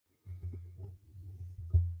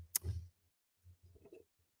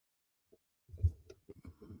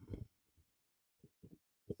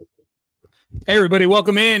Hey, everybody,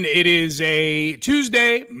 welcome in. It is a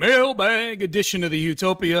Tuesday mailbag edition of the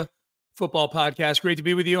Utopia Football Podcast. Great to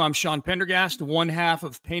be with you. I'm Sean Pendergast, one half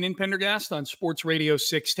of Payne and Pendergast on Sports Radio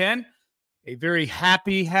 610. A very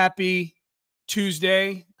happy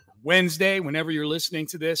Tuesday, Wednesday, whenever you're listening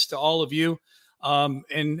to this, to all of you.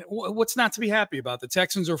 And what's not to be happy about? The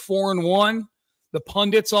Texans are 4-1. The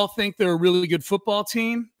pundits all think they're a really good football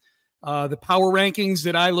team. The power rankings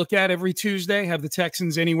that I look at every Tuesday have the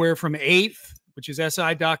Texans anywhere from 8th, which is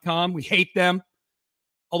SI.com. We hate them,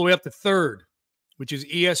 all the way up to 3rd, which is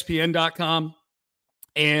ESPN.com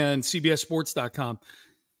and CBSSports.com.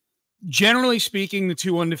 Generally speaking, the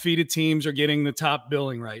two undefeated teams are getting the top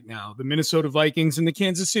billing right now, the Minnesota Vikings and the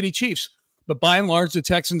Kansas City Chiefs. But by and large, the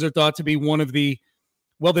Texans are thought to be one of the,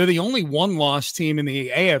 well, they're the only one-loss team in the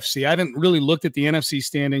AFC. I haven't really looked at the NFC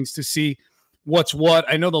standings to see what's what.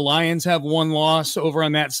 I know the Lions have one loss over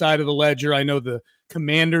on that side of the ledger. I know the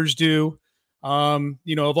Commanders do.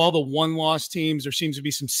 Of all the one-loss teams, there seems to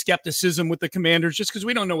be some skepticism with the Commanders just because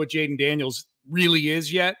we don't know what Jaden Daniels really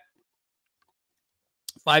is yet.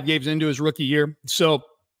 5 games into his rookie year. So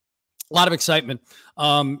a lot of excitement.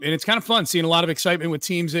 And it's kind of fun seeing a lot of excitement with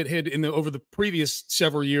teams that had over the previous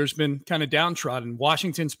several years been kind of downtrodden.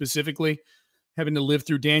 Washington specifically, having to live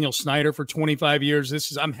through Daniel Snyder for 25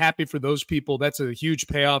 years. I'm happy for those people. That's a huge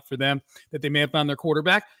payoff for them that they may have found their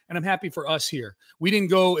quarterback. And I'm happy for us here. We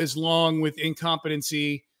didn't go as long with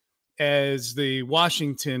incompetency as the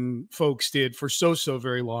Washington folks did for so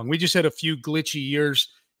very long. We just had a few glitchy years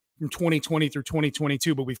from 2020 through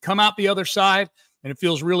 2022, but we've come out the other side and it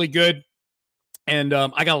feels really good. And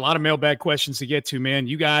I got a lot of mailbag questions to get to, man.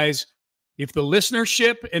 You guys, if the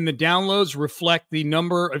listenership and the downloads reflect the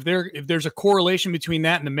number, if there's a correlation between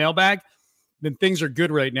that and the mailbag, then things are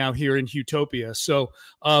good right now here in Utopia. So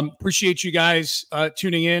appreciate you guys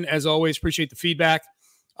tuning in. As always, appreciate the feedback.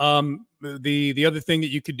 The other thing that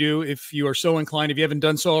you could do, if you are so inclined, if you haven't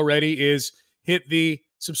done so already, is hit the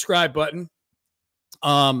subscribe button.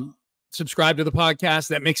 Subscribe to the podcast.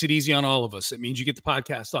 That makes it easy on all of us. It means you get the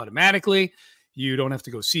podcast automatically. You don't have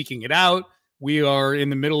to go seeking it out. We are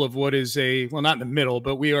in the middle of what is not in the middle,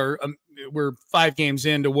 but we're 5 games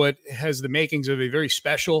into what has the makings of a very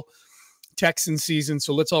special Texan season.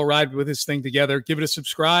 So let's all ride with this thing together. Give it a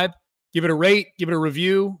subscribe, give it a rate, give it a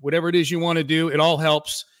review, whatever it is you want to do. It all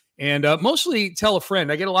helps. And mostly tell a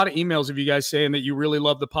friend. I get a lot of emails of you guys saying that you really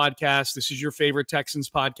love the podcast. This is your favorite Texans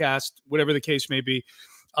podcast, whatever the case may be.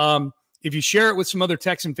 If you share it with some other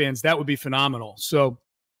Texan fans, that would be phenomenal. So,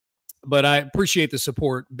 but I appreciate the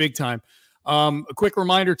support big time. A quick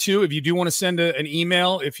reminder, too, if you do want to send an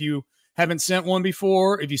email, if you haven't sent one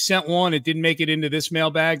before, if you sent one, it didn't make it into this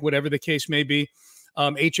mailbag, whatever the case may be,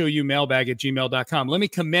 houmailbag@gmail.com. Let me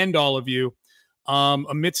commend all of you.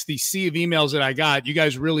 Amidst the sea of emails that I got, you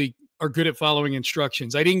guys really are good at following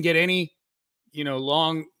instructions. I didn't get any,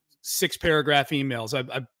 long 6-paragraph emails.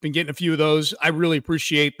 I've been getting a few of those. I really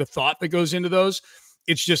appreciate the thought that goes into those.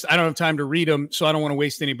 It's just I don't have time to read them, so I don't want to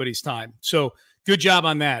waste anybody's time. So good job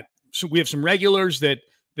on that. So we have some regulars that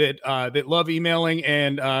love emailing,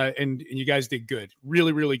 and you guys did good,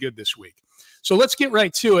 really good this week. So let's get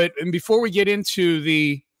right to it. And before we get into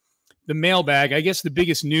the mailbag, I guess the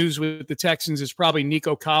biggest news with the Texans is probably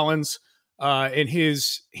Nico Collins and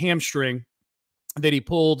his hamstring that he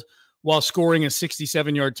pulled while scoring a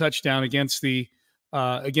 67-yard touchdown against the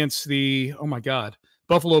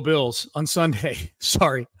Buffalo Bills on Sunday.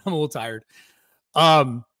 Sorry, I'm a little tired.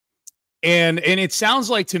 And it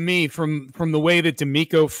sounds like to me from the way that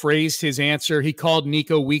D'Amico phrased his answer, he called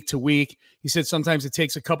Nico week to week. He said sometimes it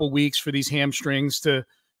takes a couple weeks for these hamstrings to,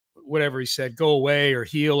 whatever he said, go away or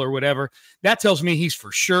heal or whatever. That tells me he's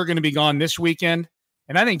for sure going to be gone this weekend.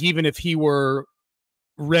 And I think even if he were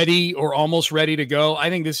ready or almost ready to go,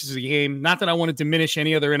 I think this is a game, not that I want to diminish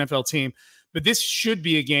any other NFL team, but this should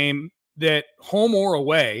be a game that, home or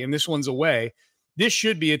away, and this one's away, this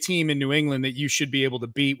should be a team in New England that you should be able to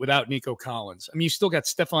beat without Nico Collins. I mean, you still got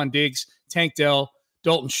Stephon Diggs, Tank Dell,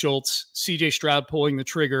 Dalton Schultz, CJ Stroud pulling the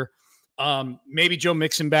trigger. Maybe Joe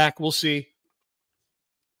Mixon back. We'll see.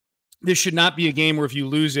 This should not be a game where if you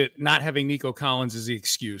lose it, not having Nico Collins is the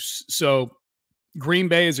excuse. So Green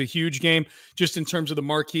Bay is a huge game just in terms of the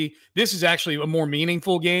marquee. This is actually a more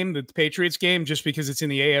meaningful game, the Patriots game, just because it's in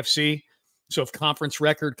the AFC. So if conference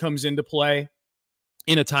record comes into play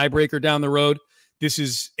in a tiebreaker down the road, this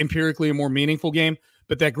is empirically a more meaningful game.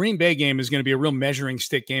 But that Green Bay game is going to be a real measuring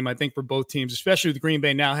stick game, I think, for both teams, especially with Green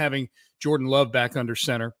Bay now having Jordan Love back under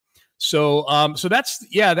center. So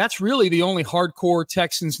that's really the only hardcore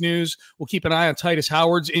Texans news. We'll keep an eye on Titus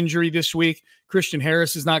Howard's injury this week. Christian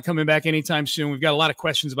Harris is not coming back anytime soon. We've got a lot of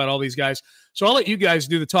questions about all these guys. So I'll let you guys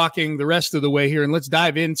do the talking the rest of the way here, and let's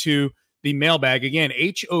dive into the mailbag. Again,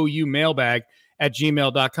 HOU mailbag at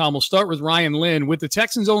gmail.com. We'll start with Ryan Lynn. With the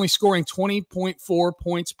Texans only scoring 20.4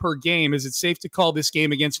 points per game, is it safe to call this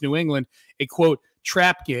game against New England a, quote,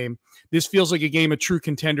 trap game? This feels like a game a true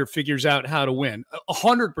contender figures out how to win.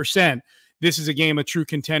 100%, this is a game a true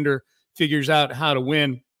contender figures out how to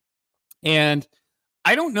win. And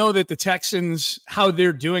I don't know that the Texans, how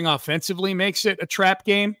they're doing offensively, makes it a trap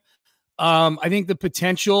game. I think the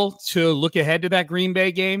potential to look ahead to that Green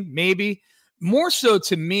Bay game, maybe. More so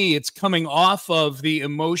to me, it's coming off of the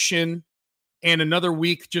emotion and another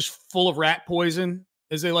week just full of rat poison,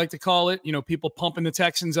 as they like to call it. You know, people pumping the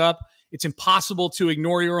Texans up. It's impossible to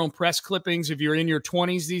ignore your own press clippings if you're in your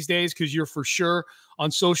 20s these days, because you're for sure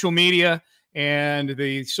on social media, and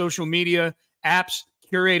the social media apps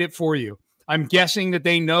curate it for you. I'm guessing that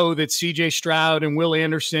they know that CJ Stroud and Will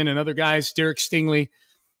Anderson and other guys, Derek Stingley,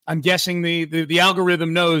 I'm guessing the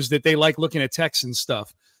algorithm knows that they like looking at Texans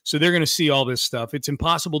stuff. So they're going to see all this stuff. It's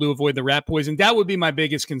impossible to avoid the rat poison. That would be my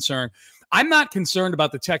biggest concern. I'm not concerned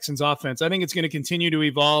about the Texans offense. I think it's going to continue to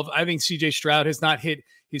evolve. I think CJ Stroud has not hit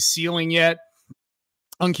his ceiling yet.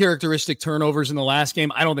 Uncharacteristic turnovers in the last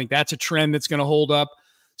game, I don't think that's a trend that's going to hold up.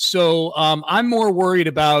 So I'm more worried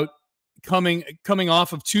about coming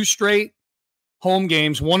off of 2 straight home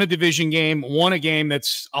games, one a division game, one a game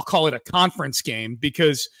that's, I'll call it a conference game,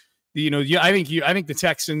 because I think the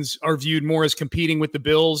Texans are viewed more as competing with the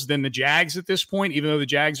Bills than the Jags at this point, even though the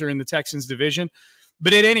Jags are in the Texans division.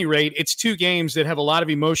 But at any rate, it's 2 games that have a lot of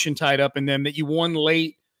emotion tied up in them that you won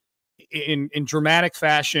late in dramatic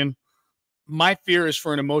fashion. My fear is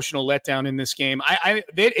for an emotional letdown in this game.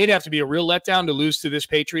 It'd have to be a real letdown to lose to this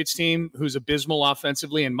Patriots team, who's abysmal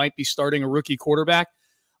offensively and might be starting a rookie quarterback.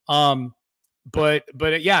 But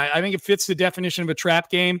yeah, I think it fits the definition of a trap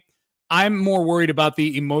game. I'm more worried about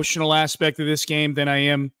the emotional aspect of this game than I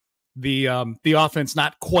am the offense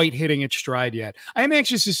not quite hitting its stride yet. I am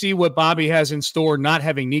anxious to see what Bobby has in store not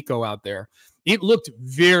having Nico out there. It looked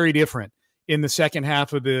very different in the second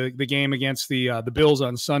half of the game against the Bills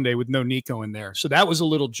on Sunday with no Nico in there. So that was a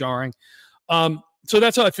little jarring. So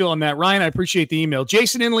that's how I feel on that. Ryan, I appreciate the email.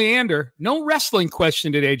 Jason and Leander, no wrestling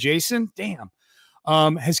question today, Jason. Damn.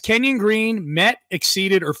 Has Kenyon Green met,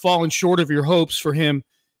 exceeded, or fallen short of your hopes for him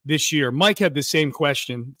this year? Mike had the same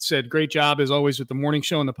question. Said, great job as always with the morning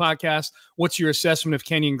show and the podcast. What's your assessment of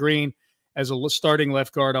Kenyon Green as a starting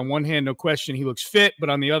left guard? On one hand, no question, he looks fit, but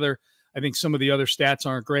on the other, I think some of the other stats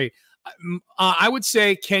aren't great. I would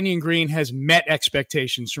say Kenyon Green has met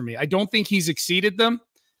expectations for me. I don't think he's exceeded them.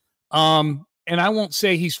 And I won't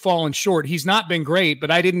say he's fallen short. He's not been great, but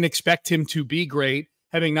I didn't expect him to be great,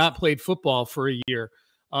 having not played football for a year.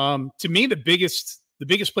 To me, the biggest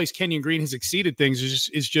place Kenyon Green has exceeded things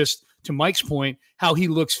is just, to Mike's point, how he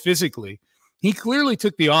looks physically. He clearly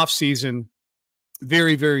took the offseason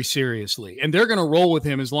very, very seriously, and they're going to roll with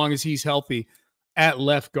him as long as he's healthy at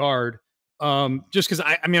left guard. Just because,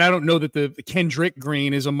 I don't know that the Kendrick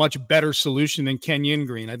Green is a much better solution than Kenyon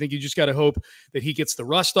Green. I think you just got to hope that he gets the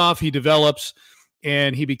rust off, he develops,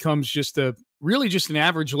 and he becomes just an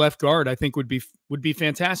average left guard. I think would be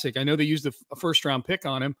fantastic. I know they used a first-round pick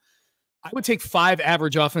on him. I would take 5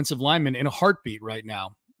 average offensive linemen in a heartbeat right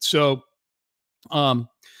now. So I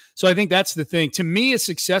think that's the thing. To me, a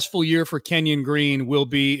successful year for Kenyon Green will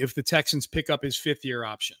be if the Texans pick up his 5th-year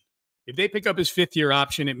option. If they pick up his 5th-year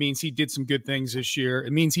option, it means he did some good things this year.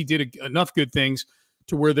 It means he did enough good things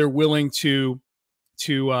to where they're willing to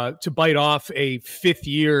bite off a 5th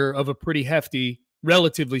year of a pretty hefty,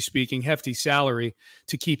 relatively speaking, hefty salary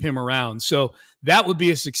to keep him around. So that would be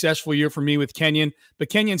a successful year for me with Kenyon. But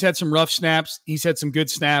Kenyon's had some rough snaps. He's had some good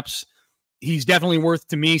snaps. He's definitely worth,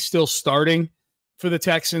 to me, still starting for the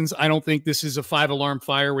Texans. I don't think this is a 5-alarm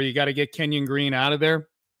fire where you got to get Kenyon Green out of there.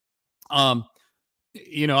 Clint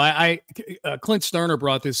Stoerner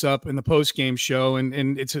brought this up in the post-game show,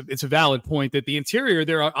 and it's a valid point that the interior,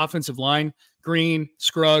 their offensive line, Green,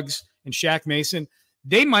 Scruggs, and Shaq Mason,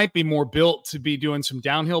 they might be more built to be doing some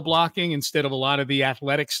downhill blocking instead of a lot of the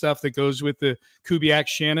athletic stuff that goes with the Kubiak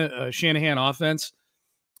Shanahan offense.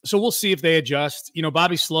 So we'll see if they adjust.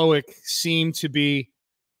 Bobby Slowick seemed to be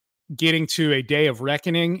getting to a day of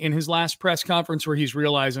reckoning in his last press conference where he's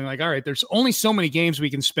realizing, like, all right, there's only so many games we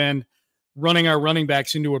can spend running our running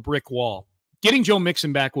backs into a brick wall. Getting Joe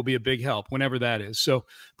Mixon back will be a big help whenever that is. So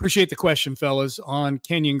appreciate the question, fellas, on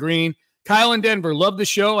Kenyon Green. Kyle in Denver, love the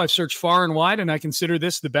show. I've searched far and wide, and I consider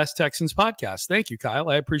this the best Texans podcast. Thank you, Kyle.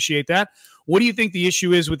 I appreciate that. What do you think the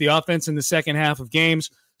issue is with the offense in the second half of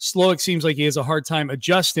games? Slowick seems like he has a hard time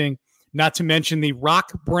adjusting, not to mention the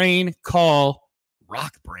rock brain call.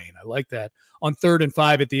 Rock brain, I like that. On 3rd and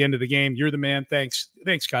 5 at the end of the game. You're the man. Thanks,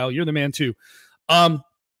 Kyle. You're the man, too.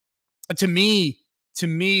 To me,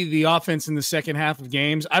 the offense in the second half of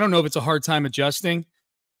games, I don't know if it's a hard time adjusting.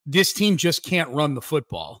 This team just can't run the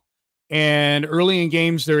football. And early in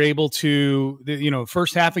games, they're able to,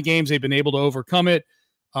 first half of games, they've been able to overcome it.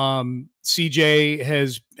 CJ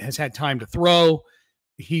has had time to throw.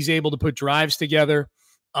 He's able to put drives together.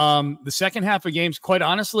 The second half of games, quite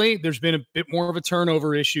honestly, there's been a bit more of a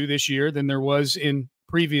turnover issue this year than there was than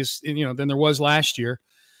there was last year.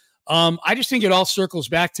 I just think it all circles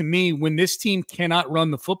back to me when this team cannot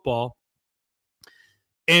run the football.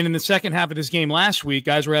 And in the second half of this game last week,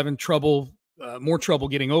 guys were having more trouble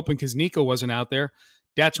getting open because Nico wasn't out there.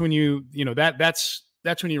 That's when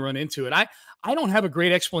that's when you run into it. I don't have a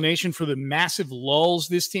great explanation for the massive lulls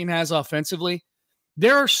this team has offensively.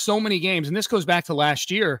 There are so many games, and this goes back to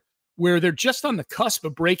last year, where they're just on the cusp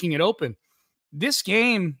of breaking it open. This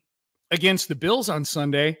game against the Bills on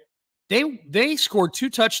Sunday, they scored 2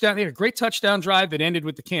 touchdowns. They had a great touchdown drive that ended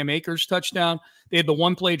with the Cam Akers touchdown. They had the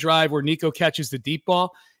one-play drive where Nico catches the deep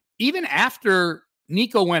ball. Even after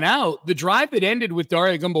Nico went out, the drive that ended with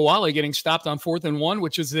Daria Gumbawale getting stopped on 4th and 1,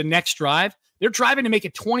 which is the next drive, they're driving to make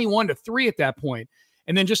it 21-3 at that point.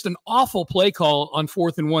 And then just an awful play call on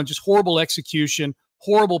 4th and 1, just horrible execution,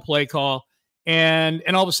 horrible play call. And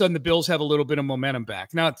all of a sudden the Bills have a little bit of momentum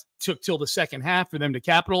back. Now it took till the second half for them to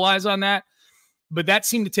capitalize on that, but that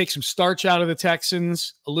seemed to take some starch out of the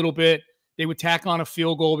Texans a little bit. They would tack on a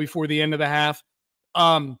field goal before the end of the half.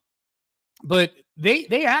 But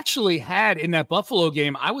they actually had in that Buffalo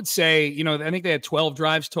game, I would say, I think they had 12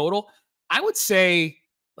 drives total. I would say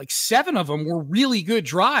like 7 of them were really good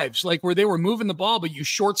drives, like where they were moving the ball, but you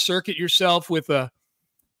short circuit yourself with a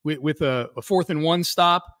 4th and 1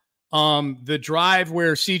 stop. The drive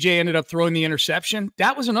where CJ ended up throwing the interception,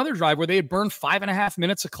 that was another drive where they had burned 5.5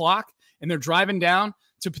 minutes of clock and they're driving down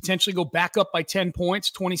to potentially go back up by 10 points,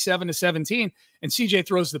 27-17, and CJ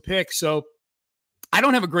throws the pick. So I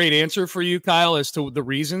don't have a great answer for you, Kyle, as to the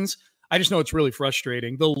reasons. I just know it's really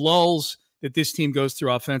frustrating. The lulls that this team goes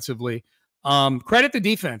through offensively. Credit the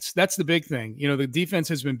defense. That's the big thing. The defense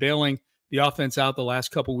has been bailing the offense out the last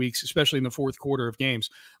couple weeks, especially in the fourth quarter of games.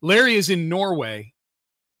 Larry is in Norway.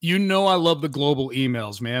 I love the global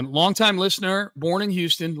emails, man. Longtime listener, born in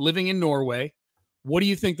Houston, living in Norway. What do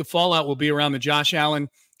you think the fallout will be around the Josh Allen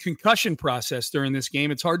concussion process during this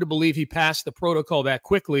game? It's hard to believe he passed the protocol that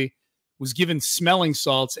quickly, was given smelling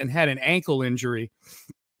salts, and had an ankle injury.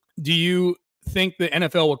 Do you think the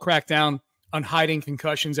NFL will crack down on hiding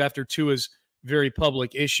concussions after Tua's very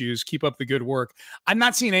public issues? Keep up the good work. I'm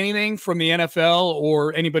not seeing anything from the NFL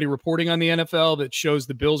or anybody reporting on the NFL that shows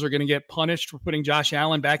the Bills are going to get punished for putting Josh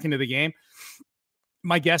Allen back into the game.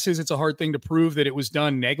 My guess is it's a hard thing to prove that it was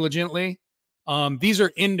done negligently. These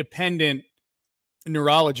are independent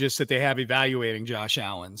neurologists that they have evaluating Josh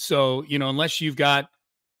Allen. So, unless you've got,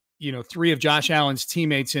 3 of Josh Allen's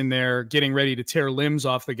teammates in there getting ready to tear limbs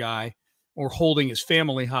off the guy or holding his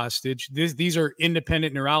family hostage, these are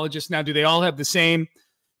independent neurologists. Now, do they all have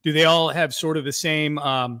sort of the same,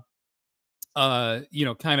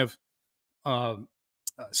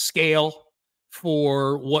 scale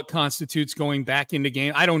for what constitutes going back into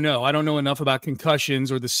game? I don't know. I don't know enough about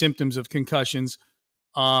concussions or the symptoms of concussions.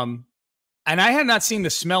 And I have not seen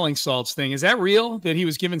the smelling salts thing. Is that real, that he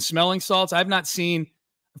was given smelling salts? I've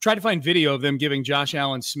tried to find video of them giving Josh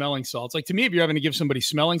Allen smelling salts. Like, to me, if you're having to give somebody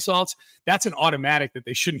smelling salts, that's an automatic that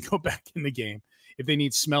they shouldn't go back in the game if they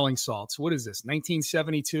need smelling salts. What is this,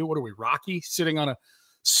 1972? What are we, Rocky? Sitting on a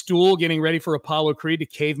stool getting ready for Apollo Creed to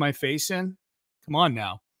cave my face in? Come on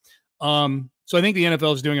now. So I think the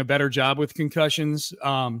NFL is doing a better job with concussions.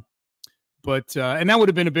 And that would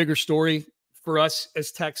have been a bigger story for us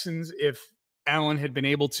as Texans if Allen had been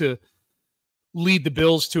able to lead the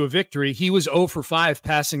Bills to a victory. He was 0 for 5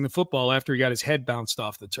 passing the football after he got his head bounced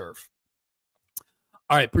off the turf.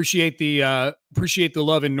 All right. Appreciate the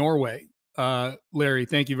love in Norway. Larry,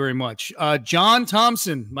 thank you very much. John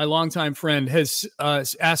Thompson, my longtime friend, has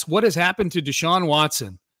asked, what has happened to Deshaun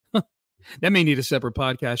Watson? That may need a separate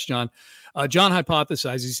podcast, John. John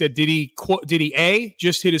hypothesized. He said, did he A,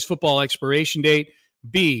 just hit his football expiration date?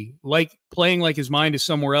 B, playing like his mind is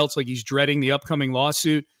somewhere else, like he's dreading the upcoming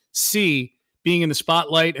lawsuit? C, being in the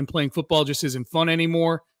spotlight and playing football just isn't fun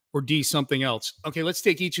anymore? Or D, something else? Okay, let's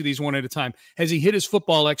take each of these one at a time. Has he hit his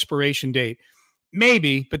football expiration date?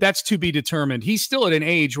 Maybe, but that's to be determined. He's still at an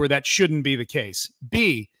age where that shouldn't be the case.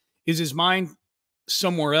 B, is his mind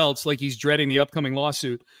somewhere else, like he's dreading the upcoming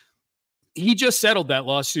lawsuit? He just settled that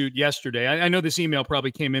lawsuit yesterday. I know this email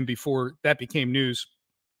probably came in before that became news,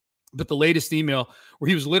 but the latest email where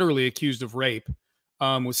he was literally accused of rape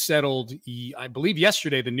was settled. I believe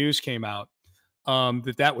yesterday the news came out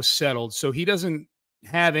that was settled. So he doesn't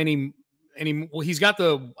have any, well, he's got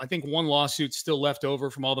I think one lawsuit still left over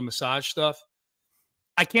from all the massage stuff.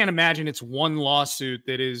 I can't imagine it's one lawsuit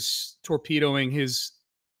that is torpedoing his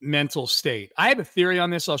mental state. I have a theory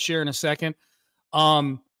on this I'll share in a second.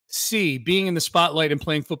 C, being in the spotlight and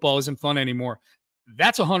playing football isn't fun anymore.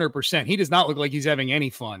 That's 100%. He does not look like he's having any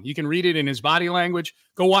fun. You can read it in his body language.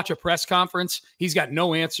 Go watch a press conference. He's got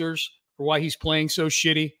no answers for why he's playing so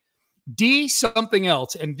shitty. D, something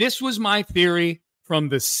else. And this was my theory from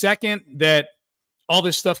the second that all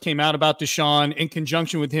this stuff came out about Deshaun in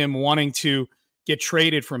conjunction with him wanting to get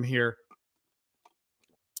traded from here.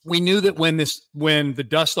 We knew that when the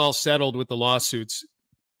dust all settled with the lawsuits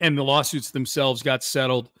and the lawsuits themselves got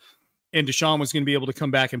settled and Deshaun was going to be able to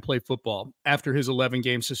come back and play football after his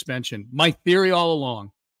 11-game suspension. My theory all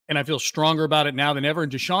along, and I feel stronger about it now than ever,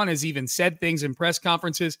 and Deshaun has even said things in press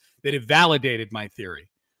conferences that have validated my theory.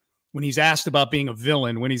 When he's asked about being a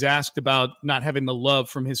villain, when he's asked about not having the love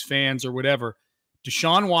from his fans or whatever,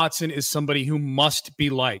 Deshaun Watson is somebody who must be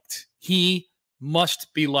liked. He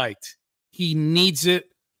must be liked. He needs it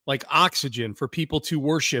like oxygen for people to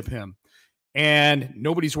worship him. And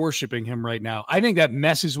nobody's worshiping him right now. I think that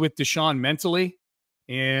messes with Deshaun mentally.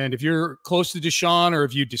 And if you're close to Deshaun, or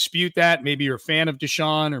if you dispute that, maybe you're a fan of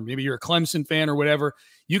Deshaun, or maybe you're a Clemson fan or whatever,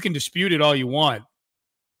 you can dispute it all you want.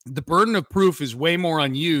 The burden of proof is way more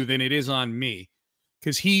on you than it is on me,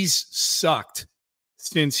 because he's sucked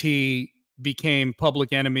since he became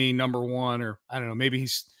public enemy number 1, or I don't know, maybe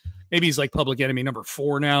he's like public enemy number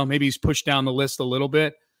 4 now. Maybe he's pushed down the list a little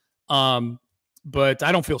bit. But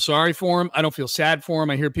I don't feel sorry for him. I don't feel sad for him.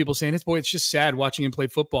 I hear people saying, it's just sad watching him play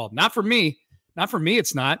football. Not for me. Not for me,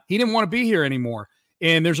 it's not. He didn't want to be here anymore.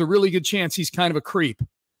 And there's a really good chance he's kind of a creep.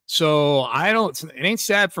 So it ain't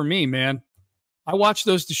sad for me, man. I watch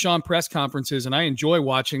those Deshaun press conferences and I enjoy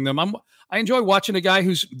watching them. I enjoy watching a guy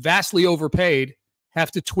who's vastly overpaid have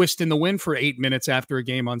to twist in the wind for 8 minutes after a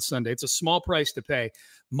game on Sunday. It's a small price to pay.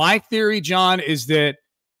 My theory, John, is that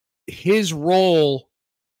his role,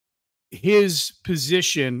 his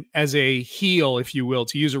position as a heel, if you will,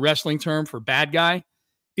 to use a wrestling term for bad guy,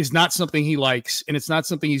 is not something he likes, and it's not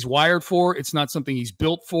something he's wired for. It's not something he's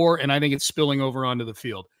built for, and I think it's spilling over onto the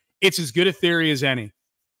field. It's as good a theory as any.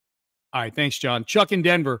 All right, thanks, John. Chuck in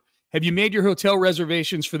Denver, have you made your hotel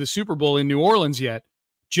reservations for the Super Bowl in New Orleans yet?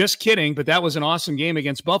 Just kidding, but that was an awesome game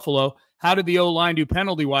against Buffalo. How did the O-line do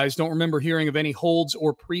penalty-wise? Don't remember hearing of any holds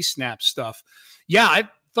or pre-snap stuff. Yeah, I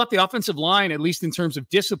thought the offensive line, at least in terms of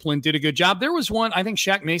discipline, did a good job. There was one, I think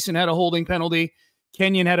Shaq Mason had a holding penalty.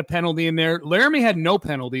 Kenyon had a penalty in there. Laramie had no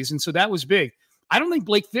penalties, and so that was big. I don't think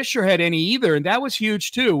Blake Fisher had any either, and that was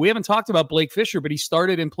huge too. We haven't talked about Blake Fisher, but he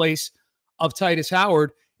started in place of Titus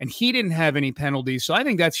Howard, and he didn't have any penalties. So I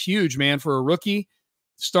think that's huge, man, for a rookie.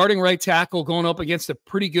 Starting right tackle, going up against a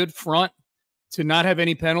pretty good front to not have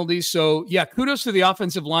any penalties. So, yeah, kudos to the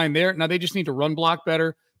offensive line there. Now, they just need to run block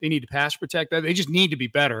better. They need to pass protect better. They just need to be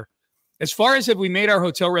better. As far as have we made our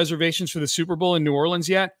hotel reservations for the Super Bowl in New Orleans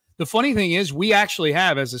yet, the funny thing is we actually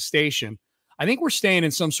have as a station. I think we're staying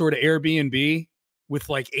in some sort of Airbnb with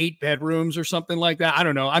like 8 bedrooms or something like that. I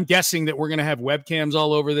don't know. I'm guessing that we're going to have webcams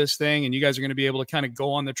all over this thing, and you guys are going to be able to kind of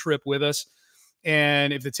go on the trip with us.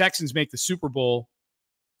 And if the Texans make the Super Bowl,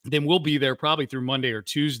 then we'll be there probably through Monday or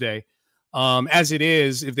Tuesday. As it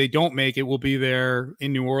is, if they don't make it, we'll be there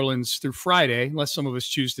in New Orleans through Friday, unless some of us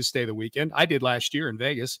choose to stay the weekend. I did last year in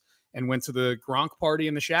Vegas and went to the Gronk party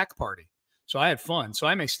and the Shaq party. So I had fun. So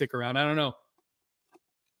I may stick around. I don't know.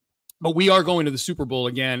 But we are going to the Super Bowl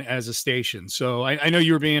again as a station. So I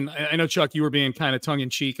know Chuck, you were being kind of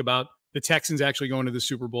tongue-in-cheek about the Texans actually going to the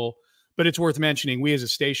Super Bowl. But it's worth mentioning we as a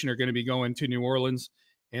station are going to be going to New Orleans.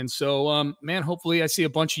 And so, man, hopefully I see a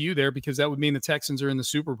bunch of you there, because that would mean the Texans are in the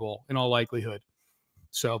Super Bowl in all likelihood.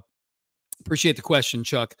 So appreciate the question,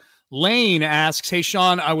 Chuck. Lane asks, hey,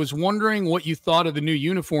 Sean, I was wondering what you thought of the new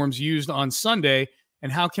uniforms used on Sunday, and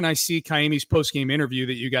how can I see Kaimi's post-game interview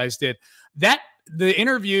that you guys did? The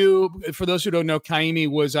interview, for those who don't know, Kaimi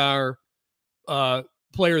was our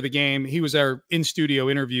player of the game. He was our in-studio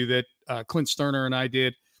interview that Clint Stoerner and I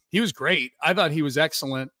did. He was great. I thought he was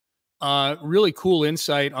excellent. Really cool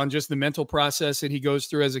insight on just the mental process that he goes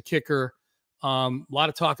through as a kicker. A lot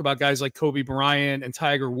of talk about guys like Kobe Bryant and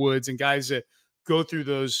Tiger Woods, and guys that go through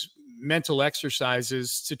those mental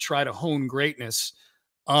exercises to try to hone greatness.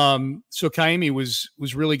 So Kaimi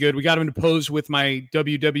was really good. We got him to pose with my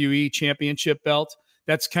WWE championship belt.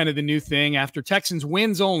 That's kind of the new thing after Texans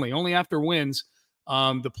wins only after wins.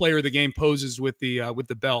 The player of the game poses with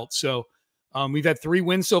the belt. So we've had 3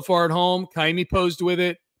 wins so far at home. Kaimi posed with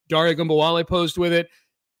it. Daria Gumbawale posed with it.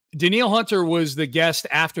 Danielle Hunter was the guest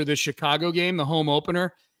after the Chicago game, the home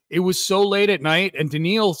opener. It was so late at night, and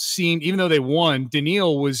Danielle seemed, even though they won,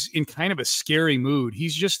 Danielle was in kind of a scary mood.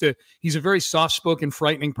 He's a very soft-spoken,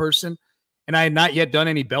 frightening person, and I had not yet done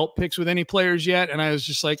any belt picks with any players yet, and I was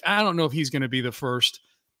just like, I don't know if he's going to be the first.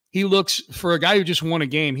 He looks, for a guy who just won a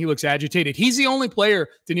game, he looks agitated. He's the only player,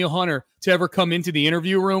 Danielle Hunter, to ever come into the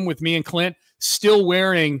interview room with me and Clint, still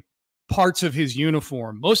wearing parts of his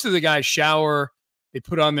uniform. Most of the guys shower, they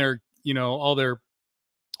put on their, all their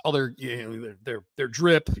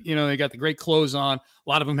drip, they got the great clothes on. A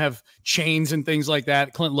lot of them have chains and things like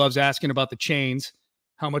that. Clint loves asking about the chains,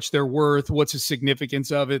 how much they're worth, what's the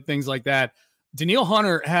significance of it, things like that. Danielle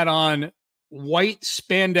Hunter had on white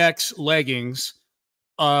spandex leggings,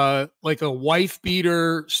 like a wife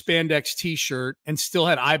beater spandex t-shirt, and still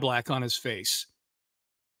had eye black on his face.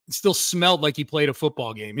 It still smelled like he played a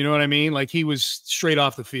football game. You know what I mean? Like he was straight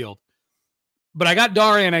off the field. But I got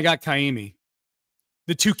Daria and I got Kaimi,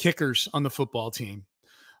 the 2 kickers on the football team.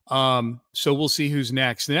 So we'll see who's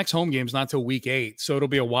next. The next home game is not till week 8, so it'll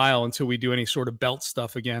be a while until we do any sort of belt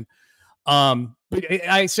stuff again. But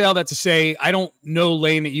I say all that to say, I don't know,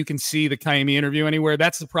 Lane, that you can see the Kaimi interview anywhere.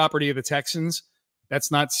 That's the property of the Texans. That's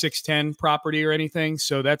not 610 property or anything.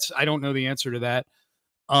 So I don't know the answer to that.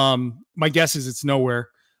 My guess is it's nowhere.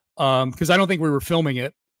 Because I don't think we were filming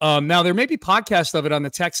it. Now, there may be podcasts of it on the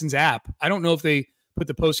Texans app. I don't know if they put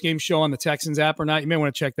the post-game show on the Texans app or not. You may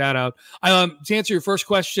want to check that out. To answer your first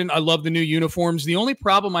question, I love the new uniforms. The only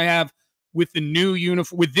problem I have with the new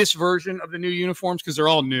uniform, with this version of the new uniforms, because they're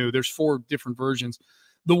all new. There's 4 different versions.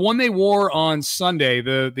 The one they wore on Sunday,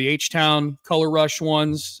 the H-Town Color Rush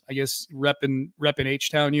ones, I guess repping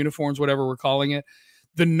H-Town uniforms, whatever we're calling it,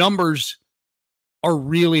 the numbers are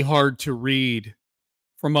really hard to read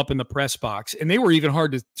from up in the press box. And they were even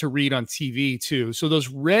hard to read on TV too. So those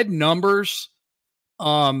red numbers,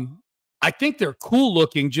 I think they're cool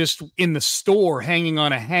looking just in the store hanging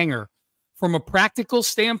on a hanger. From a practical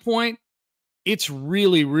standpoint, it's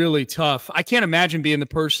really, really tough. I can't imagine being the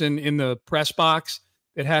person in the press box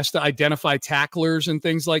that has to identify tacklers and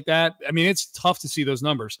things like that. I mean, it's tough to see those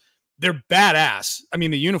numbers. They're badass. I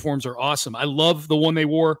mean, the uniforms are awesome. I love the one they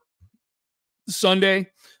wore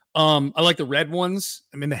Sunday. I like the red ones.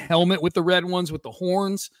 I mean, the helmet with the red ones with the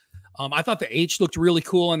horns. I thought the H looked really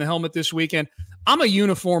cool on the helmet this weekend. I'm a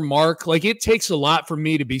uniform mark. Like, it takes a lot for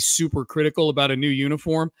me to be super critical about a new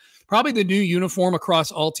uniform. Probably the new uniform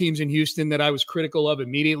across all teams in Houston that I was critical of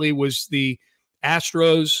immediately was the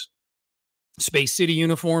Astros Space City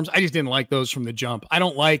uniforms. I just didn't like those from the jump. I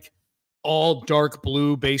don't like all dark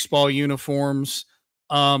blue baseball uniforms.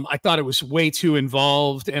 I thought it was way too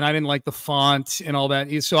involved, and I didn't like the font and all that.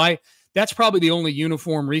 So that's probably the only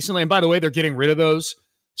uniform recently. And by the way, they're getting rid of those.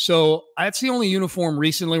 So that's the only uniform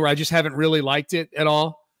recently where I just haven't really liked it at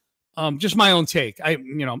all. Just my own take. I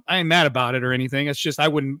ain't mad about it or anything. It's just I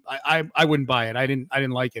wouldn't buy it. I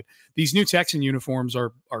didn't like it. These new Texan uniforms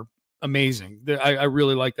are amazing. I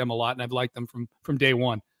really like them a lot, and I've liked them from day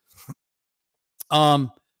one.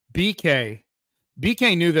 BK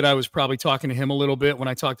knew that I was probably talking to him a little bit when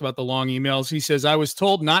I talked about the long emails. He says, I was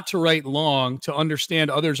told not to write long to understand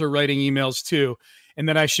others are writing emails too, and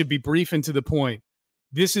that I should be brief and to the point.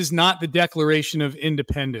 This is not the Declaration of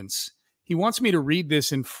Independence. He wants me to read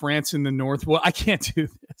this in France in the North. Well, I can't do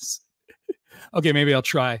this. Okay, maybe I'll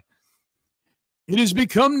try. It has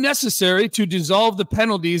become necessary to dissolve the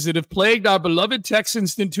penalties that have plagued our beloved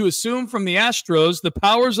Texans and to assume from the Astros the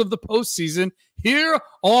powers of the postseason here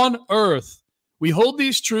on earth. We hold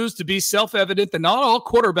these truths to be self-evident that not all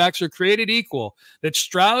quarterbacks are created equal, that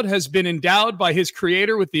Stroud has been endowed by his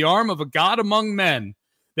creator with the arm of a god among men,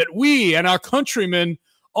 that we and our countrymen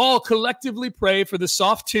all collectively pray for the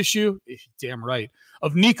soft tissue, damn right,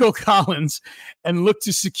 of Nico Collins and look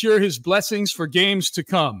to secure his blessings for games to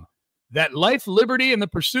come. That life, liberty, and the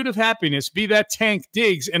pursuit of happiness, be that Tank,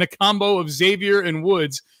 Diggs, and a combo of Xavier and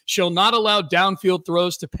Woods, shall not allow downfield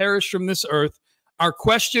throws to perish from this earth. Our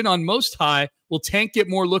question on Most High, will Tank get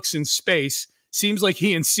more looks in space? Seems like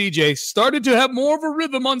he and CJ started to have more of a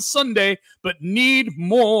rhythm on Sunday, but need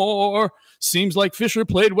more. Seems like Fisher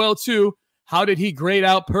played well too. How did he grade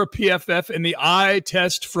out per PFF in the eye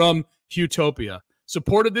test from Utopia?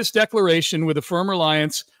 Supported this declaration with a firm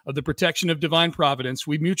reliance of the protection of divine providence.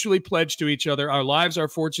 We mutually pledge to each other our lives, our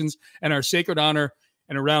fortunes, and our sacred honor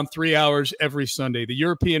and around 3 hours every Sunday. The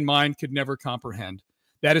European mind could never comprehend.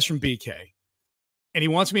 That is from BK. And he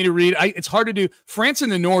wants me to read. It's hard to do. France in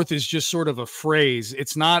the North is just sort of a phrase.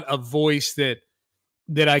 It's not a voice that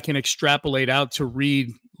I can extrapolate out to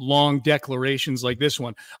read long declarations like this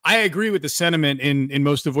one. I agree with the sentiment in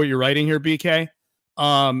most of what you're writing here, BK.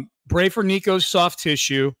 Pray for Nico's soft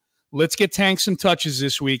tissue. Let's get Tank some touches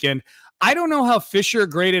this weekend. I don't know how Fisher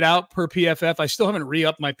graded out per PFF. I still haven't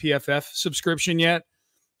re-upped my PFF subscription yet.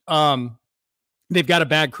 They've got a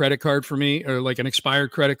bad credit card for me, or like an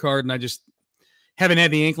expired credit card, and I just haven't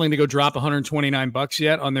had the inkling to go drop $129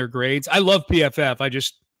 yet on their grades. I love PFF. I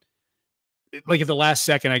just, like, at the last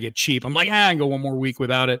second I get cheap. I'm like, I can go one more week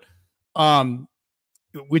without it.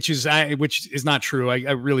 Which is not true.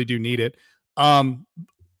 I really do need it.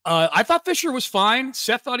 I thought Fisher was fine.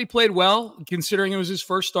 Seth thought he played well, considering it was his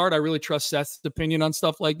first start. I really trust Seth's opinion on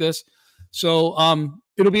stuff like this. So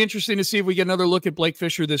it'll be interesting to see if we get another look at Blake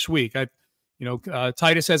Fisher this week.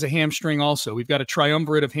 Titus has a hamstring also. We've got a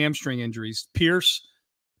triumvirate of hamstring injuries: Pierce,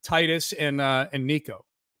 Titus, and Nico.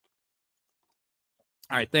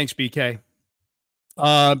 All right, thanks, BK.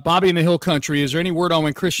 Bobby in the Hill Country, is there any word on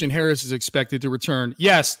when Christian Harris is expected to return?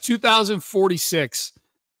 Yes, 2046.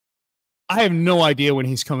 I have no idea when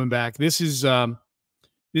he's coming back. This is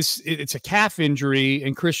it's a calf injury,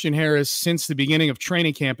 and Christian Harris, since the beginning of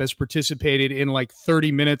training camp, has participated in like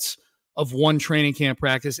 30 minutes of one training camp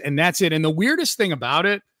practice, and that's it. And the weirdest thing about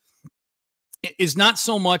it is not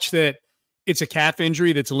so much that it's a calf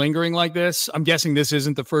injury that's lingering like this. I'm guessing this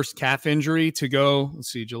isn't the first calf injury to go,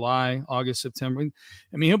 let's see, July, August, September.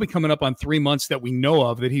 I mean, he'll be coming up on 3 months that we know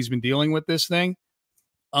of that he's been dealing with this thing.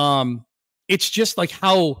 It's just like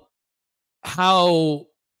how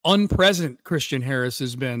unpresent Christian Harris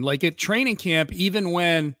has been. Like at training camp, even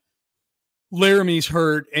when Laramie's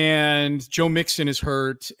hurt and Joe Mixon is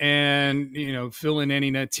hurt, and fill in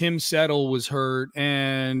any net, Tim Settle was hurt,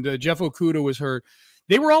 and Jeff Okudah was hurt.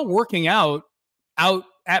 They were all working out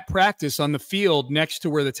at practice on the field next to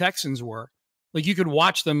where the Texans were. Like you could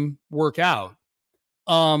watch them work out.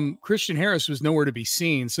 Christian Harris was nowhere to be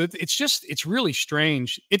seen. So it's really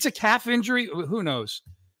strange. It's a calf injury. Who knows?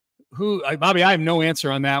 Bobby, I have no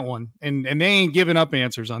answer on that one. And they ain't giving up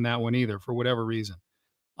answers on that one either, for whatever reason.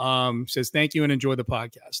 Says, thank you and enjoy the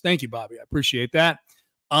podcast. Thank you, Bobby. I appreciate that.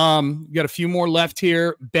 Got a few more left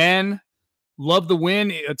here. Ben, love the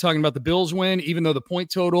win. Talking about the Bills win, even though the point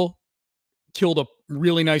total killed a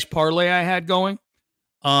really nice parlay I had going.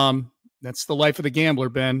 That's the life of the gambler,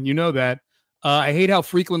 Ben. You know that. I hate how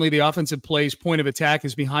frequently the offensive play's point of attack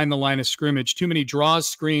is behind the line of scrimmage. Too many draws,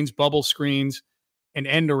 screens, bubble screens, and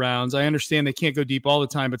end arounds. I understand they can't go deep all the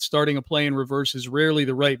time, but starting a play in reverse is rarely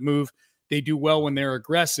the right move. They do well when they're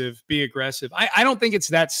aggressive. Be aggressive. I don't think it's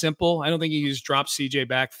that simple. I don't think you just drop CJ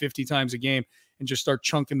back 50 times a game and just start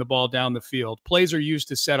chunking the ball down the field. Plays are used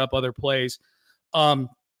to set up other plays.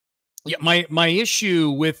 Yeah, my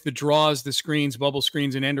issue with the draws, the screens, bubble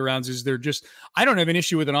screens, and end arounds is I don't have an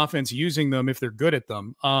issue with an offense using them if they're good at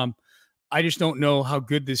them. I just don't know how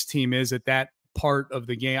good this team is at that part of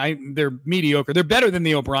the game. They're mediocre. They're better than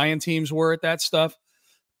the O'Brien teams were at that stuff.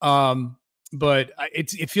 But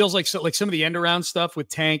it feels like some of the end around stuff with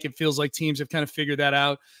Tank, it feels like teams have kind of figured that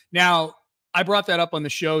out. Now, I brought that up on the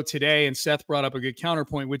show today, and Seth brought up a good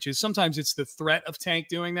counterpoint, which is sometimes it's the threat of Tank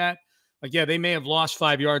doing that. Like, yeah, they may have lost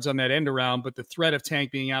 5 yards on that end around, but the threat of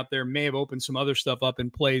Tank being out there may have opened some other stuff up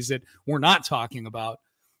in plays that we're not talking about.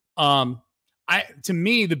 To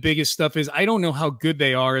me, the biggest stuff is I don't know how good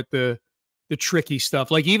they are at the tricky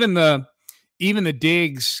stuff. Like even the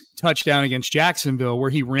Diggs touchdown against Jacksonville,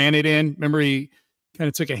 where he ran it in. Remember, he kind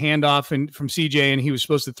of took a handoff from CJ, and he was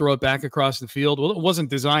supposed to throw it back across the field. Well, it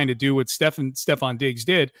wasn't designed to do what Stephon Diggs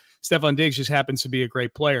did. Stephon Diggs just happens to be a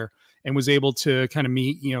great player and was able to kind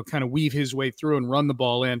of weave his way through and run the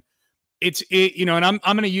ball in. And I'm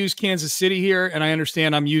going to use Kansas City here, and I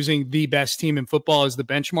understand I'm using the best team in football as the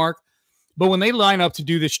benchmark. But when they line up to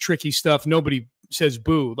do this tricky stuff, nobody says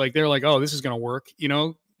boo. Like they're like, oh, this is going to work,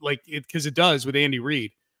 because it does with Andy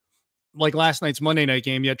Reid. Like last night's Monday night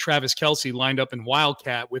game, you had Travis Kelce lined up in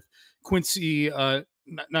Wildcat with Xavier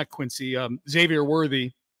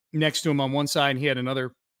Worthy next to him on one side, and he had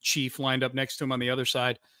another Chief lined up next to him on the other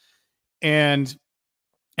side. And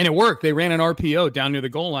it worked. They ran an RPO down near the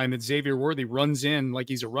goal line that Xavier Worthy runs in like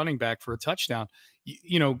he's a running back for a touchdown.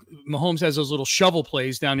 Mahomes has those little shovel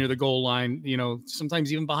plays down near the goal line,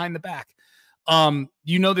 sometimes even behind the back.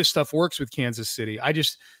 This stuff works with Kansas City.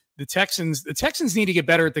 The Texans need to get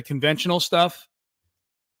better at the conventional stuff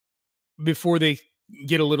before they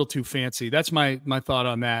get a little too fancy. That's my thought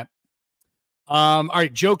on that. All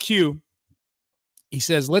right, Joe Q. He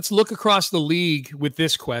says, let's look across the league with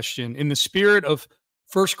this question. In the spirit of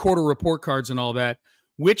first quarter report cards and all that,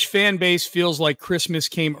 which fan base feels like Christmas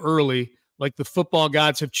came early, like the football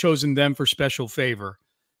gods have chosen them for special favor?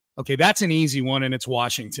 Okay, that's an easy one, and it's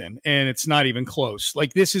Washington, and it's not even close.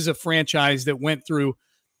 Like, this is a franchise that went through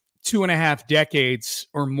 2.5 decades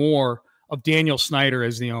or more of Daniel Snyder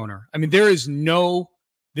as the owner. I mean, there is no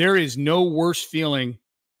worse feeling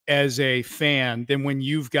as a fan than when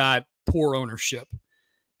you've got poor ownership,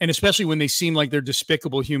 and especially when they seem like they're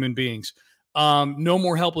despicable human beings. No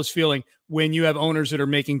more helpless feeling when you have owners that are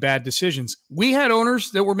making bad decisions. We had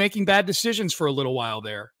owners that were making bad decisions for a little while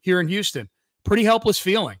there here in Houston. Pretty helpless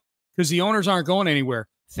feeling because the owners aren't going anywhere.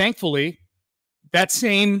 Thankfully, that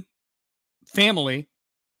same family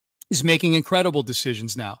is making incredible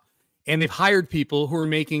decisions now, and they've hired people who are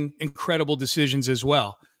making incredible decisions as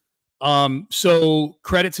well. So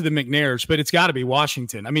credit to the McNairs, but it's got to be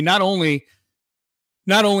Washington. I mean, not only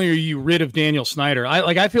are you rid of Daniel Snyder,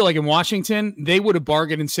 I feel like in Washington, they would have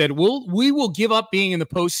bargained and said, we will give up being in the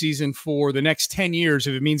postseason for the next 10 years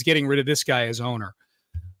if it means getting rid of this guy as owner.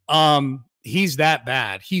 He's that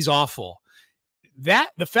bad. He's awful.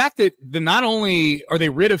 The fact that not only are they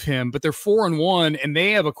rid of him, but they're 4-1 and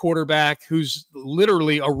they have a quarterback who's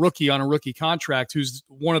literally a rookie on a rookie contract, who's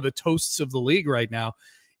one of the toasts of the league right now.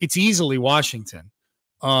 It's easily Washington,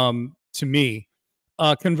 to me.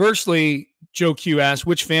 Conversely, Joe Q asked,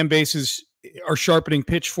 which fan bases are sharpening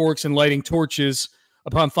pitchforks and lighting torches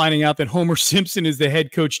upon finding out that Homer Simpson is the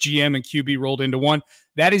head coach, GM, and QB rolled into one?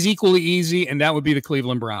 That is equally easy, and that would be the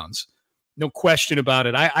Cleveland Browns. No question about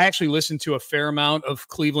it. I actually listen to a fair amount of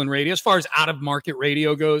Cleveland radio. As far as out-of-market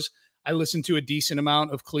radio goes, I listen to a decent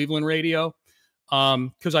amount of Cleveland radio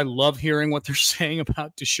because I love hearing what they're saying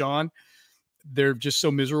about Deshaun. They're just so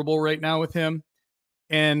miserable right now with him.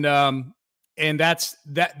 And that's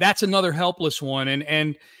another helpless one.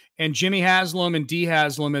 And Jimmy Haslam and Dee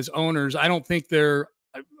Haslam as owners, I don't think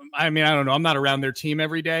I don't know. I'm not around their team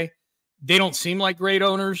every day. They don't seem like great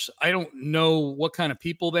owners. I don't know what kind of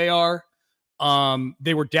people they are.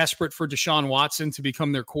 They were desperate for Deshaun Watson to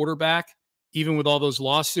become their quarterback, even with all those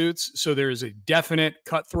lawsuits. So there is a definite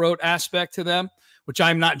cutthroat aspect to them, which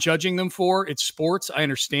I'm not judging them for. It's sports. I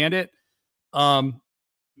understand it.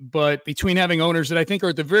 But between having owners that I think are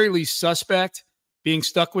at the very least suspect, being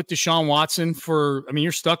stuck with Deshaun Watson you're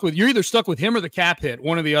either stuck with him or the cap hit,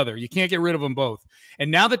 one or the other. You can't get rid of them both.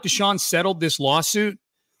 And now that Deshaun settled this lawsuit,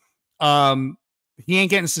 he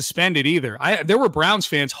ain't getting suspended either. There were Browns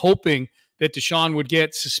fans hoping that Deshaun would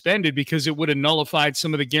get suspended because it would have nullified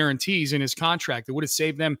some of the guarantees in his contract. It would have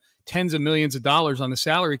saved them tens of millions of dollars on the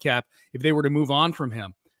salary cap if they were to move on from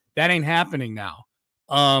him. That ain't happening now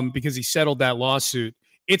because he settled that lawsuit.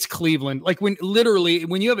 It's Cleveland. Like when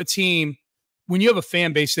you have a team, when you have a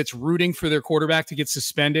fan base that's rooting for their quarterback to get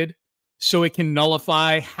suspended so it can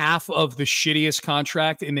nullify half of the shittiest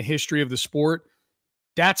contract in the history of the sport,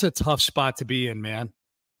 that's a tough spot to be in, man.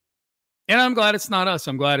 And I'm glad it's not us.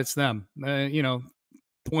 I'm glad it's them.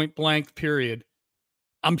 Point blank, period.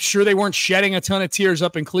 I'm sure they weren't shedding a ton of tears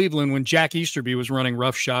up in Cleveland when Jack Easterby was running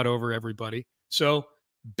roughshod over everybody. So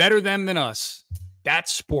better them than us.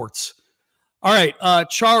 That's sports. All right.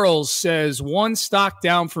 Charles says, one stock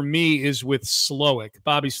down for me is with Slowick,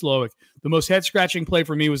 Bobby Slowick. The most head-scratching play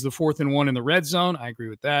for me was the 4th and 1 in the red zone. I agree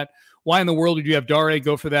with that. Why in the world did you have Dare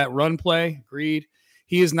go for that run play? Agreed.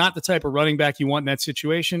 He is not the type of running back you want in that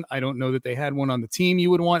situation. I don't know that they had one on the team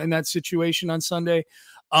you would want in that situation on Sunday.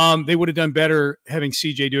 They would have done better having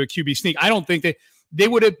CJ do a QB sneak. I don't think they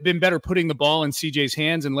would have been better putting the ball in CJ's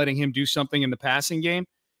hands and letting him do something in the passing game.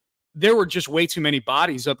 There were just way too many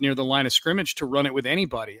bodies up near the line of scrimmage to run it with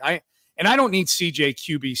anybody. I don't need CJ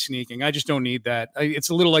QB sneaking. I just don't need that. It's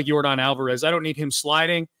a little like Yordan Alvarez. I don't need him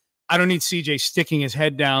sliding. I don't need CJ sticking his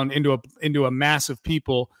head down into a mass of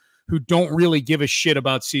people who don't really give a shit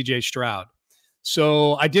about CJ Stroud.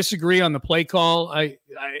 So I disagree on the play call. I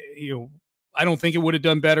don't think it would have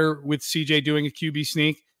done better with CJ doing a QB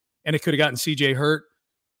sneak, and it could have gotten CJ hurt.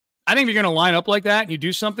 I think if you're going to line up like that and you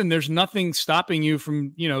do something, there's nothing stopping you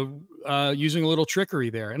from, using a little trickery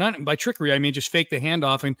there. And by trickery, I mean just fake the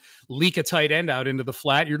handoff and leak a tight end out into the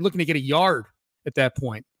flat. You're looking to get a yard at that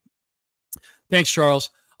point. Thanks,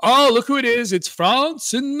 Charles. Oh, look who it is. It's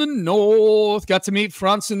France in the North. Got to meet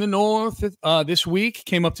France in the North this week.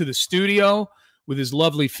 Came up to the studio with his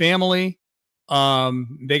lovely family.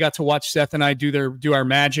 They got to watch Seth and I do our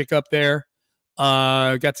magic up there.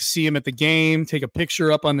 Got to see him at the game, take a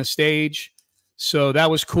picture up on the stage. So that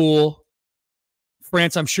was cool.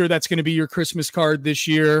 France, I'm sure that's going to be your Christmas card this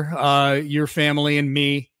year, your family and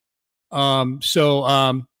me.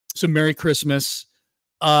 So Merry Christmas.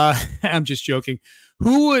 I'm just joking.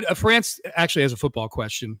 Who would France actually has a football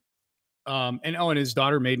question. And his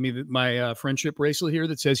daughter made me my friendship bracelet here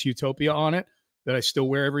that says Utopia on it that I still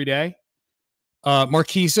wear every day.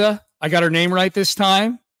 Marquisa, I got her name right this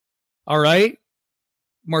time. All right.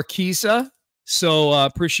 Marquisa. So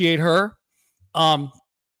appreciate her.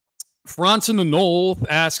 France in the Knoll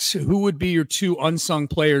asks, who would be your two unsung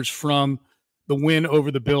players from the win over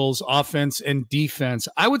the Bills, offense and defense?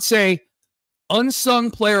 I would say unsung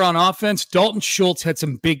player on offense, Dalton Schultz had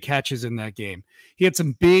some big catches in that game. He had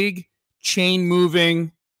some big chain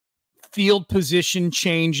moving, field position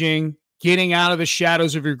changing, getting out of the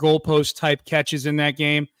shadows of your goalpost type catches in that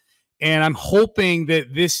game. And I'm hoping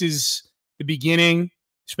that this is the beginning,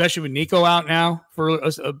 especially with Nico out now for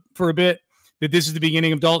a bit, that this is the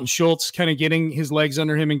beginning of Dalton Schultz kind of getting his legs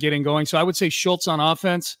under him and getting going. So I would say Schultz on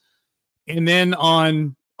offense. And then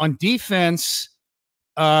on defense,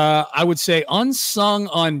 I would say unsung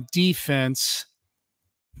on defense.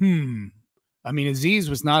 I mean,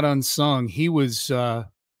 Aziz was not unsung. He was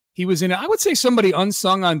in it. I would say somebody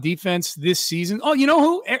unsung on defense this season. Oh, you know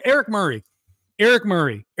who? Eric Murray. Eric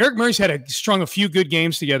Murray's strung a few good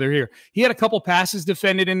games together here. He had a couple passes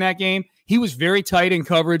defended in that game. He was very tight in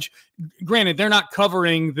coverage. Granted, they're not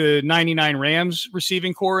covering the 99 Rams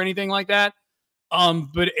receiving core or anything like that.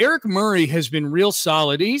 But Eric Murray has been real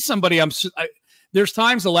solid. He's somebody there's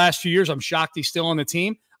times the last few years I'm shocked he's still on the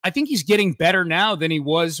team. I think he's getting better now than he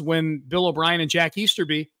was when Bill O'Brien and Jack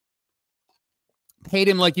Easterby paid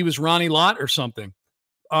him like he was Ronnie Lott or something.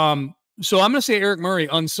 So I'm going to say Eric Murray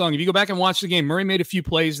unsung. If you go back and watch the game, Murray made a few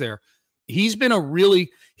plays there. He's been a really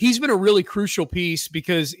crucial piece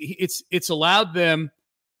because it's allowed them.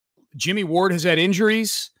 Jimmy Ward has had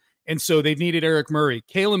injuries, and so they've needed Eric Murray.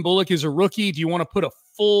 Kalen Bullock is a rookie. Do you want to put a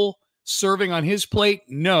full serving on his plate?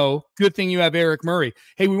 No. Good thing you have Eric Murray.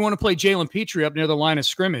 Hey, we want to play Jalen Petrie up near the line of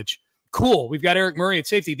scrimmage. Cool. We've got Eric Murray at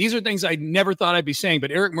safety. These are things I never thought I'd be saying,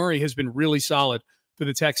 but Eric Murray has been really solid for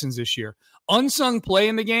the Texans this year. Unsung play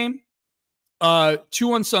in the game,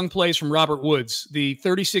 two unsung plays from Robert Woods, the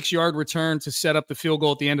 36-yard return to set up the field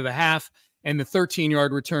goal at the end of the half and the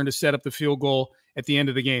 13-yard return to set up the field goal at the end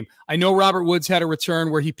of the game. I know Robert Woods had a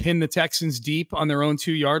return where he pinned the Texans deep on their own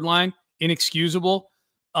 2-yard line. Inexcusable.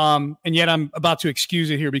 And yet I'm about to excuse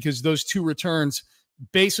it here because those two returns,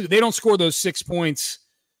 basically, they don't score those 6 points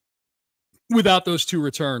without those two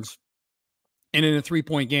returns. And in a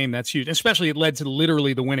 3-point game, that's huge. Especially it led to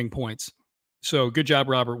literally the winning points. So good job,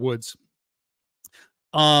 Robert Woods.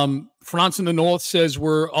 France in the North says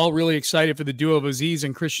we're all really excited for the duo of Aziz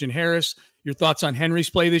and Christian Harris. Your thoughts on Henry's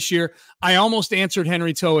play this year? I almost answered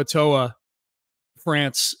Henry To'oTo'o,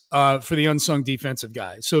 France, for the unsung defensive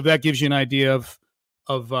guy. So if that gives you an idea of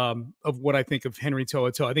what I think of Henry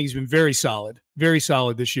To'oTo'o. I think he's been very solid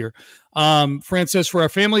this year. France says, for our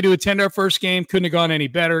family to attend our first game, couldn't have gone any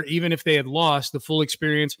better, even if they had lost. The full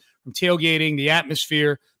experience from tailgating, the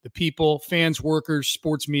atmosphere, the people, fans, workers,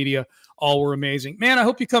 sports media, all were amazing. Man, I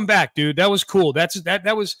hope you come back, dude. That was cool.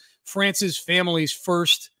 That was France's family's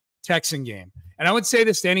first Texan game. And I would say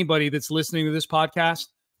this to anybody that's listening to this podcast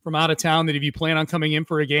from out of town, that if you plan on coming in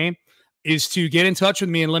for a game, is to get in touch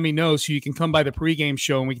with me and let me know so you can come by the pregame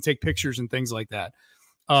show and we can take pictures and things like that.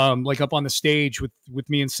 Like up on the stage with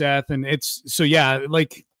me and Seth. And it's, so yeah,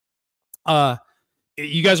 like,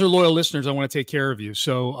 you guys are loyal listeners. I want to take care of you.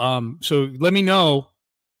 So, so let me know,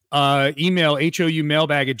 email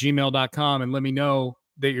houmailbag@gmail.com and let me know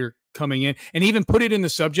that you're coming in, and even put it in the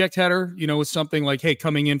subject header, with something like, hey,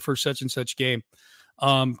 coming in for such and such game.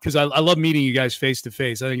 Cause I love meeting you guys face to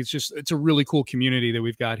face. I think it's a really cool community that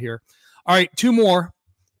we've got here. All right, two more,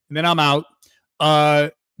 and then I'm out.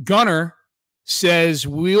 Gunner says,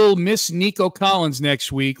 we'll miss Nico Collins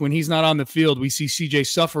next week. When he's not on the field, we see CJ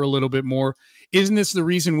suffer a little bit more. Isn't this the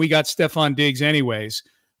reason we got Stephon Diggs anyways?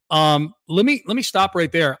 Let me stop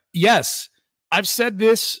right there. Yes, I've said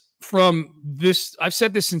this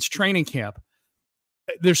since training camp.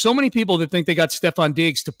 There's so many people that think they got Stephon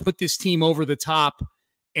Diggs to put this team over the top,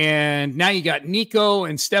 and now you got Nico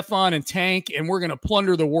and Stephon and Tank, and we're going to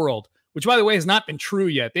plunder the world, which, by the way, has not been true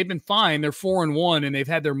yet. They've been fine. They're 4-1, and they've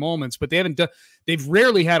had their moments, but they've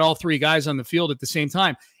rarely had all three guys on the field at the same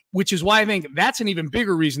time, which is why I think that's an even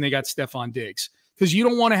bigger reason they got Stephon Diggs, because you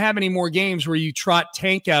don't want to have any more games where you trot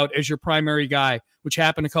Tank out as your primary guy, which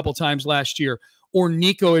happened a couple times last year, or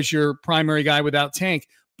Nico as your primary guy without Tank.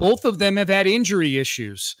 Both of them have had injury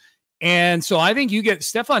issues. And so I think you get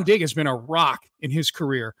Stephon Diggs has been a rock in his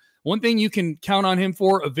career. One thing you can count on him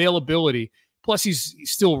for, availability. Plus, he's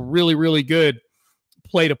still really, really good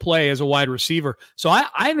play to play as a wide receiver. So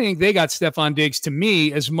I think they got Stephon Diggs, to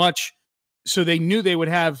me, as much so they knew they would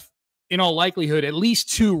have in all likelihood, at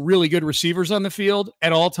least 2 really good receivers on the field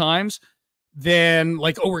at all times than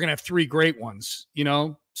like, oh, we're going to have 3 great ones, you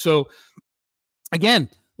know? So again,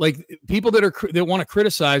 like people that want to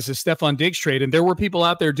criticize the Stephon Diggs trade, and there were people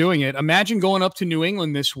out there doing it. Imagine going up to New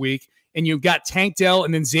England this week and you've got Tank Dell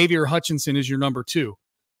and then Xavier Hutchinson as your number 2.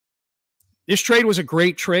 This trade was a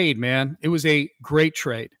great trade, man. It was a great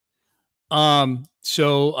trade. So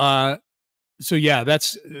yeah,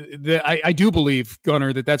 that's I do believe,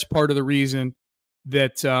 Gunnar, that's part of the reason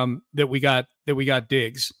that that we got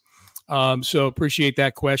Diggs. So appreciate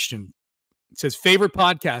that question. It says favorite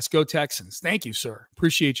podcast, go Texans. Thank you, sir.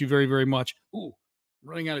 Appreciate you very, very much. Ooh, I'm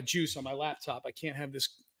running out of juice on my laptop. I can't have this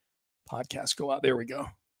podcast go out. There we go.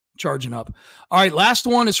 Charging up. All right, last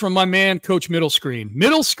one is from my man, Coach Middle Screen.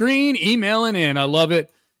 Middle Screen emailing in. I love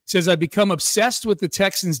it. Says, I've become obsessed with the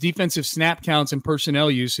Texans' defensive snap counts and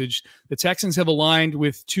personnel usage. The Texans have aligned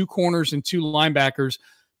with 2 corners and 2 linebackers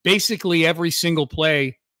basically every single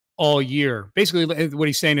play all year. Basically, what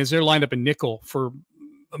he's saying is they're lined up in nickel for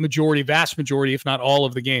a vast majority, if not all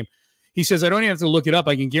of the game. He says, I don't even have to look it up.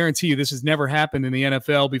 I can guarantee you this has never happened in the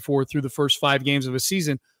NFL before through the first 5 games of a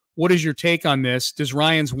season. What is your take on this? Does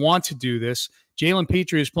Ryans want to do this? Jalen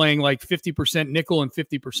Petrie is playing like 50% nickel and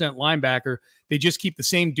 50% linebacker. They just keep the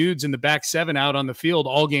same dudes in the back 7 out on the field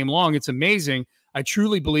all game long. It's amazing. I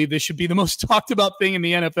truly believe this should be the most talked about thing in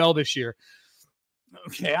the NFL this year.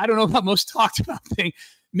 Okay, I don't know about most talked about thing.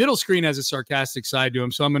 Middle Screen has a sarcastic side to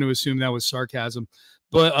him, so I'm going to assume that was sarcasm,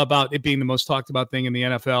 but about it being the most talked about thing in the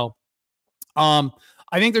NFL.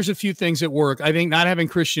 I think there's a few things that work. I think not having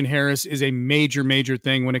Christian Harris is a major, major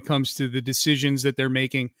thing when it comes to the decisions that they're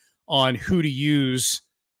making on who to use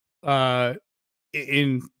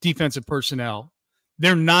in defensive personnel.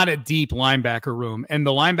 They're not a deep linebacker room, and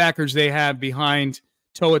the linebackers they have behind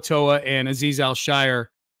Toa Toa and Azeez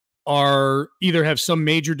Al-Shire are either have some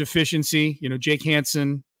major deficiency, you know, Jake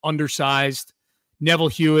Hansen, undersized, Neville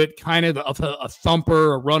Hewitt, kind of a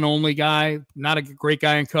thumper, a run-only guy, not a great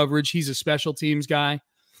guy in coverage. He's a special teams guy.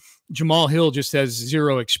 Jamal Hill just has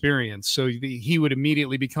 0 experience, so he would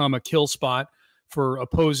immediately become a kill spot for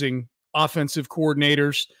opposing offensive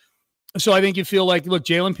coordinators. So I think you feel like, look,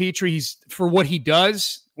 Jalen Petrie, he's for what he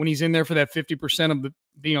does when he's in there for that 50% of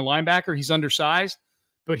being a linebacker, he's undersized,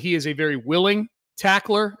 but he is a very willing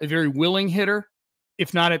tackler, a very willing hitter,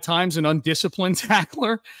 if not at times an undisciplined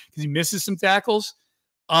tackler because he misses some tackles.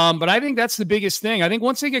 But I think that's the biggest thing. I think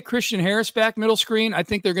once they get Christian Harris back, Middle Screen, I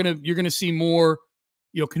think you're gonna see more,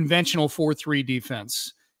 you know, conventional 4-3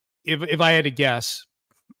 defense. If I had to guess,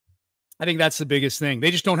 I think that's the biggest thing.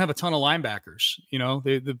 They just don't have a ton of linebackers. You know,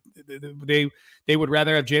 they would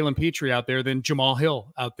rather have Jalen Petrie out there than Jamal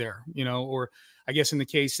Hill out there. You know, or I guess in the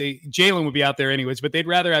case Jalen would be out there anyways, but they'd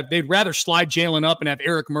rather slide Jalen up and have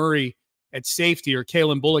Eric Murray at safety or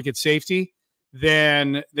Kalen Bullock at safety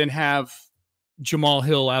than have Jamal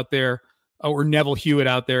Hill out there or Neville Hewitt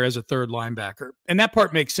out there as a third linebacker. And that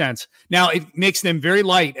part makes sense. Now, it makes them very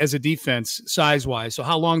light as a defense size-wise. So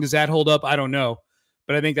how long does that hold up? I don't know.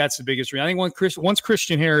 But I think that's the biggest reason. I think once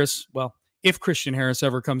Christian Harris, well, if Christian Harris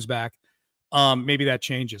ever comes back, maybe that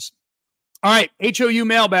changes. All right, HOU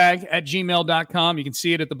mailbag at gmail.com. You can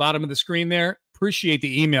see it at the bottom of the screen there. Appreciate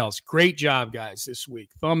the emails. Great job, guys, this week.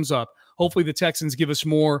 Thumbs up. Hopefully the Texans give us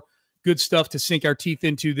more good stuff to sink our teeth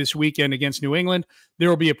into this weekend against New England. There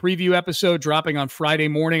will be a preview episode dropping on Friday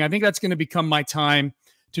morning. I think that's going to become my time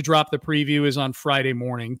to drop the preview is on Friday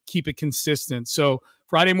morning. Keep it consistent. So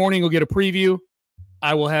Friday morning, we'll get a preview.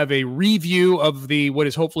 I will have a review of what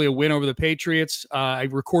is hopefully a win over the Patriots. I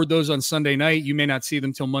record those on Sunday night. You may not see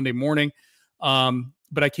them till Monday morning,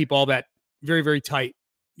 but I keep all that very, very tight.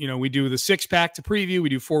 You know, we do the 6-pack to preview. We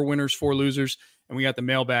do 4 winners, 4 losers, and we got the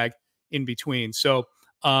mailbag in between. So,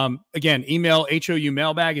 again, email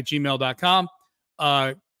houmailbag at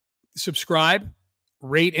gmail.com. Subscribe,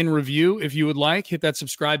 rate, and review if you would like. Hit that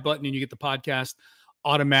subscribe button and you get the podcast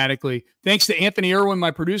automatically. Thanks to Anthony Irwin, my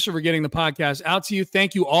producer, for getting the podcast out to you.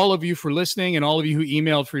 Thank you, all of you, for listening and all of you who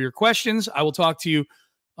emailed for your questions. I will talk to you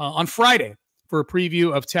on Friday for a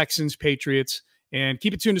preview of Texans Patriots. And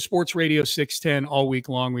keep it tuned to Sports Radio 610 all week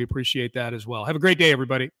long. We appreciate that as well. Have a great day,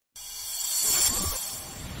 everybody.